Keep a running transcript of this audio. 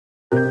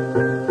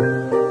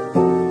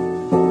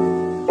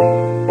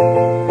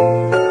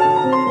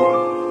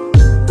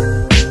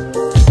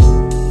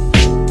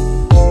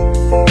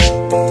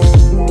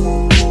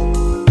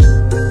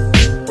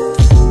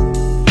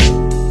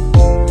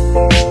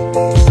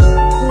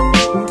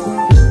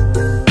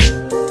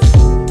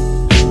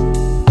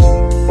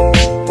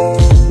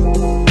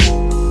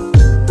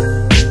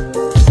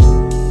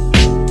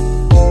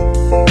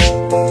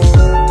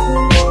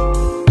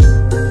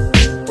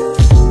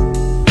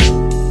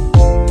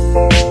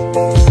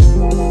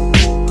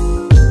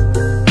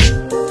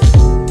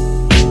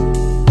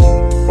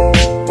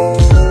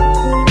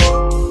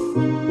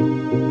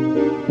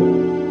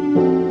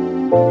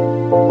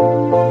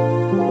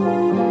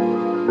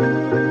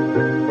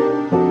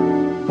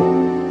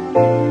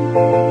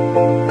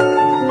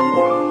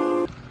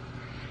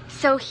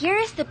So here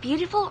is the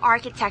beautiful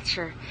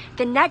architecture,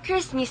 the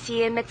Negros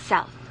Museum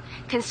itself.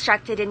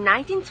 Constructed in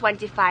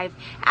 1925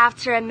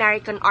 after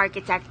American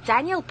architect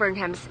Daniel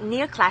Burnham's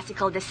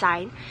neoclassical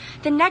design,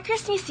 the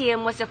Negros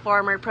Museum was a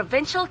former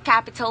provincial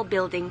capitol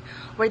building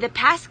where the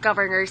past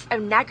governors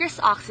of Negros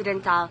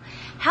Occidental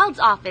held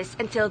office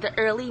until the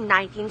early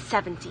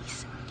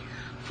 1970s.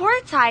 For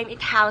a time,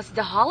 it housed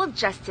the Hall of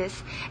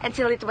Justice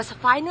until it was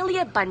finally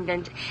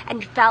abandoned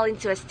and fell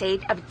into a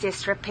state of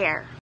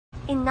disrepair.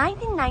 In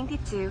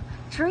 1992,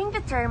 during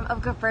the term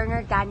of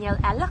Governor Daniel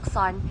L.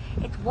 Lacson,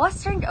 it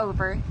was turned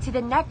over to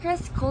the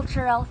Negros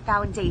Cultural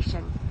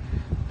Foundation.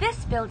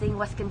 This building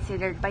was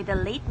considered by the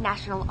late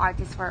National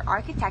Artist for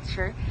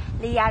Architecture,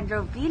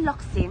 Leandro V.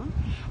 Locsin,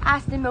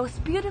 as the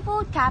most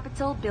beautiful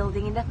capitol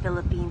building in the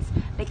Philippines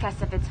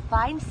because of its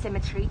fine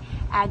symmetry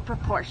and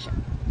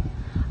proportion.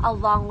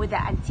 Along with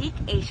the antique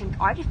ancient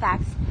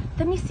artifacts,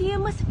 the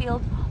museum was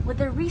filled with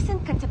the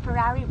recent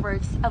contemporary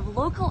works of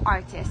local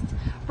artists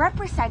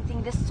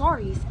representing the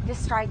stories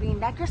describing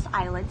Negros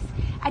Islands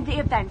and the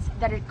events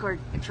that occurred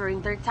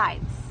during their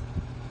times.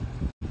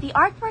 The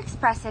artworks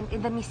present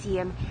in the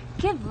museum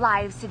give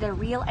lives to the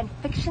real and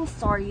fiction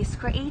stories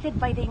created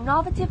by the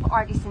innovative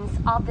artisans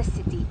of the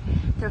city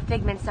through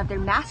figments of their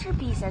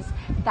masterpieces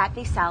that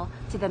they sell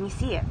to the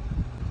museum.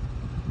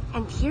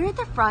 And here at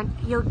the front,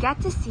 you'll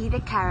get to see the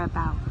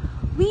carabao.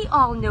 We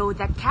all know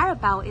that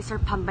carabao is our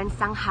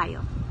pambansang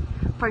hayop.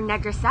 For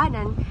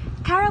Negrosanan,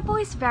 carabao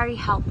is very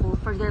helpful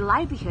for their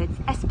livelihoods,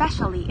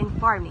 especially in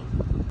farming.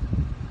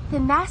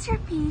 The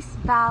masterpiece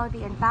Bao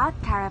the Endowed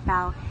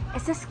Carabao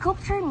is a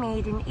sculpture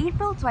made in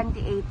April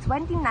 28,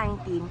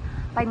 2019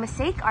 by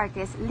mosaic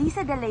artist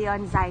Lisa De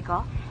Leon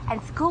Zygo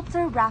and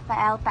sculptor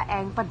Rafael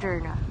Paeng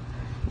Paderna.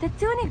 The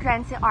two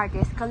Negrense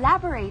artists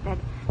collaborated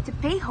to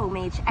pay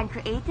homage and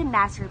create a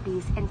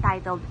masterpiece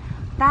entitled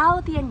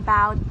Bao the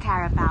Endowed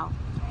Carabao,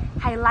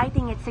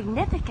 highlighting its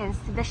significance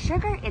to the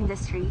sugar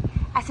industry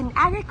as an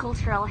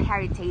agricultural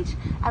heritage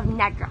of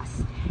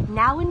Negros,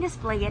 now in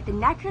display at the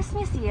Negros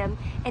Museum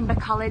in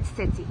Bacolod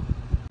City.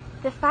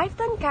 The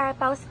 5-ton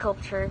carabao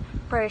sculpture,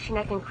 perched on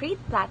a concrete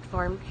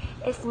platform,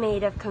 is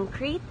made of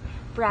concrete,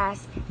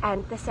 brass,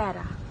 and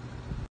tessera.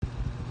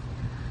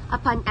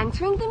 Upon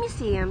entering the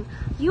museum,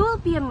 you will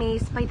be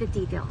amazed by the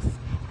details.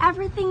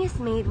 Everything is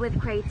made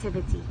with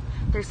creativity.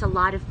 There's a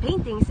lot of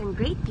paintings and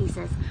great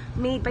pieces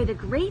made by the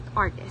great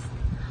artists.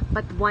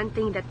 But one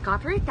thing that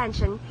caught our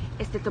attention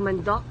is the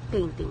Tumandok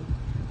painting,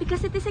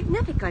 because it is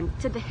significant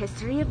to the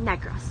history of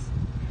Negros.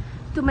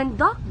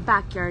 Tumandok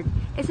Backyard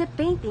is a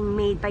painting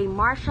made by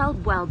Marshal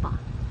Buelba.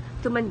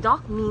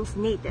 Tumandok means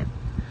native.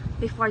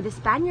 Before the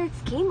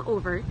Spaniards came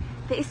over,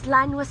 the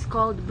island was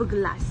called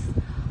Bugulas,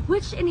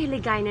 which in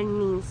Hiligaynon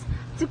means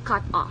to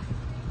cut off.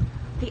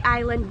 The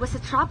island was a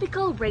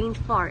tropical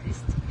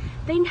rainforest.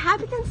 The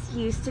inhabitants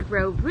used to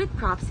grow root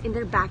crops in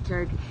their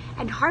backyard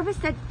and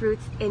harvested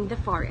fruits in the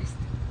forest.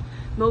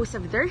 Most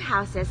of their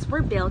houses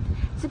were built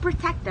to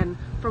protect them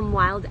from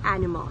wild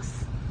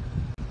animals.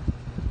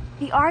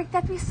 The art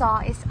that we saw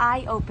is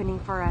eye-opening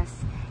for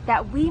us,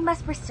 that we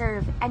must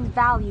preserve and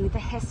value the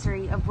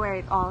history of where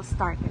it all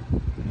started.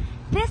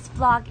 This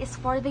vlog is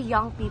for the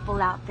young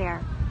people out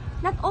there,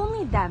 not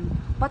only them,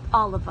 but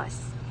all of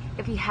us.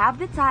 If you have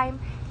the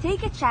time,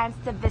 take a chance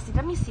to visit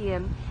a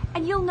museum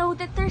and you'll know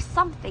that there's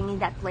something in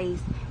that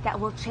place that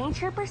will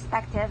change your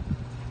perspective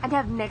and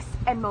have mixed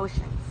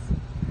emotions.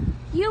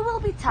 You will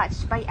be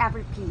touched by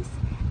every piece,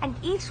 and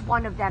each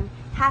one of them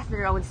has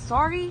their own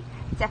story,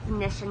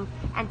 definition,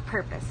 and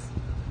purpose.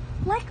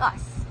 Like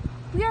us,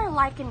 we are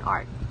like in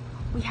art.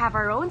 We have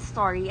our own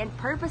story and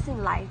purpose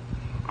in life,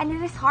 and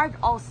it is hard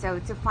also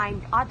to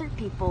find other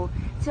people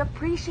to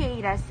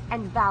appreciate us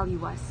and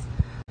value us.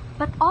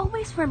 But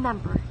always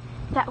remember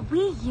that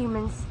we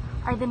humans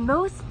are the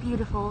most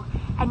beautiful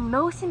and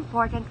most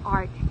important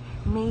art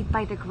made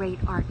by the great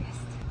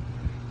artist.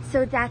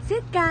 So that's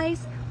it,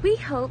 guys. We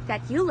hope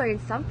that you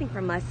learned something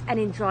from us and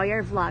enjoy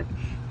our vlog.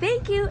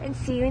 Thank you and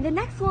see you in the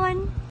next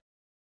one.